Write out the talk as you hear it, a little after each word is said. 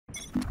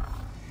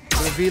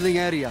Revealing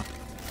area.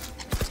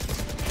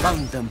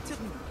 Found them.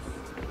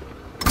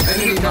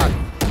 Enemy mark.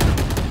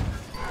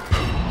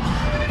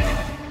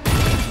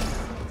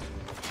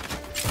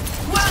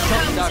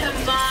 Welcome to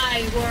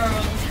my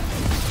world.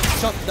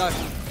 Shot down.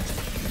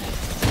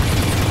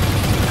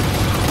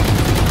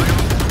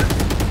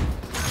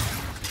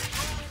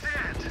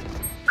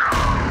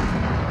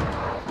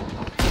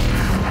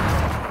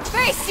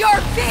 Face your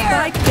fear!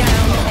 Strike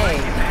down A.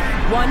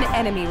 One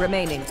enemy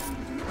remaining.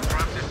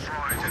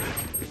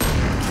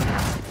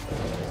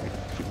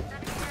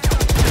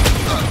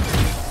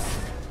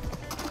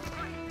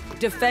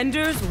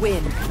 Defenders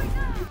win.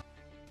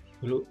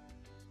 Hello,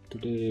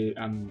 today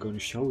I'm gonna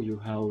show you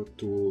how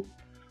to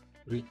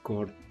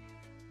record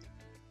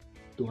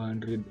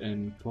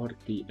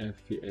 240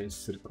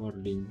 fps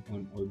recording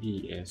on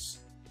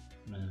OBS,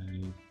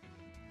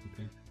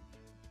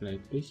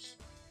 like this,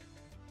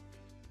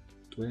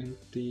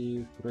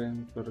 20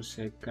 frames per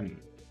second.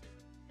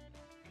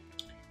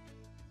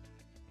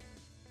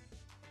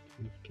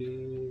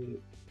 Okay,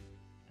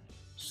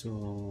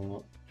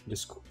 so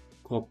just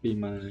copy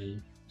my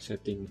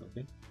setting.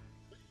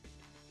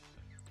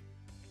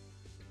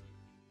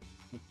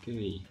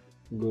 Okay,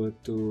 go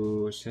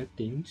to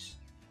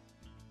settings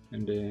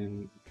and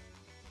then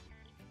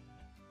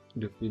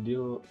the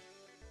video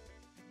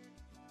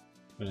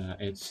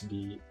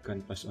HD,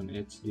 canvas on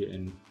HD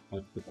and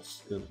output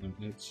scale on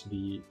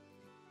HD,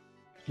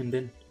 and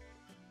then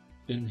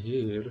in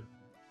here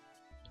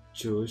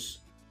choose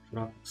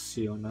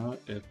fractional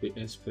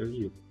fps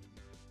value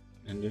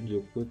and then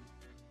you put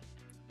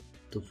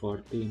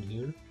 240 in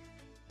here.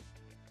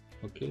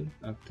 Okay,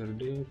 after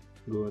that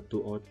go to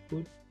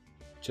output,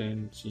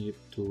 change it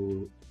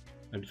to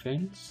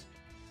advanced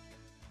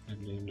and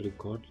then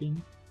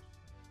recording,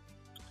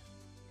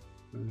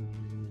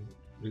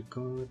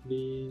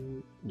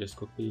 just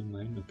copy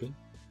mine. Okay,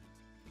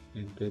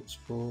 and that's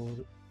for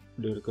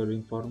the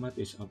recording format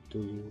is up to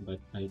you, but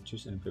I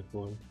choose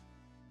MP4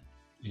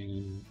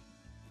 and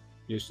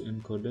use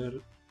encoder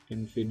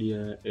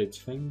Nvidia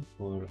Headphone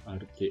for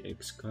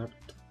RTX card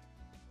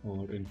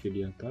or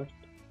Nvidia card,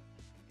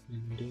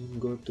 and then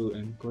go to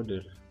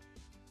encoder.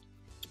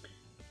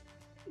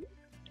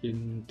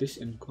 In this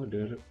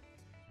encoder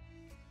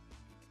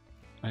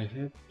I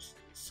have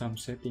some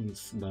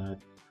settings, but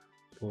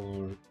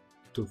for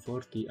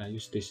 240 I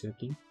use this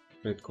setting,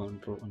 rate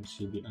control on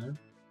CBR,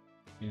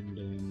 and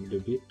then the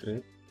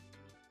bitrate,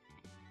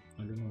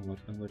 I don't know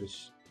what number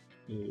is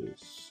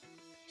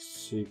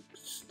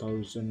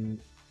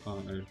 6000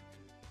 R.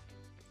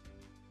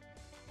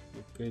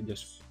 Okay,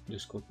 just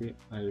copy.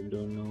 I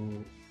don't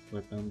know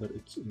what number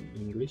it's in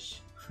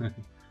English.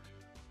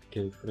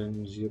 Okay,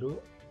 frame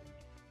 0,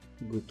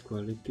 good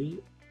quality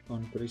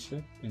on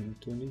preset and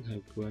tuning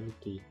high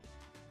quality.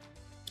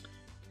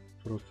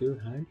 Profile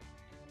height,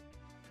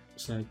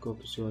 psycho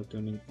visual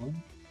tuning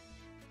on,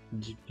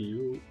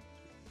 GPU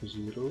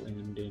 0,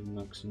 and then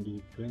max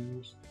B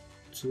frames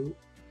 2,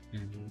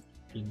 and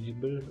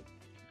enable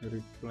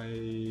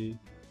replay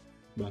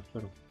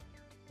buffer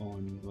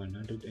on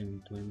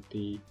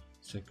 120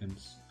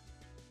 seconds.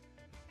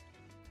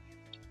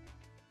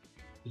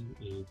 I think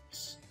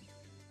it's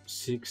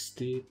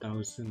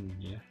 60,000,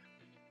 yeah.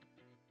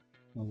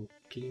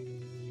 Okay,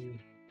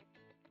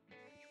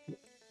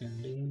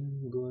 and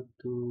then go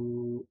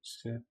to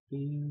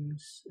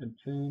settings,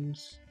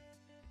 advanced,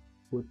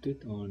 put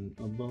it on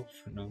above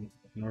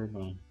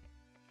normal.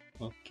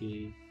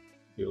 Okay,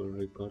 your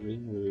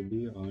recording will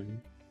be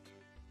on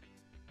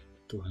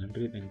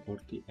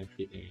 240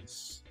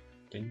 fps.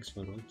 Thanks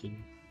for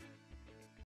watching.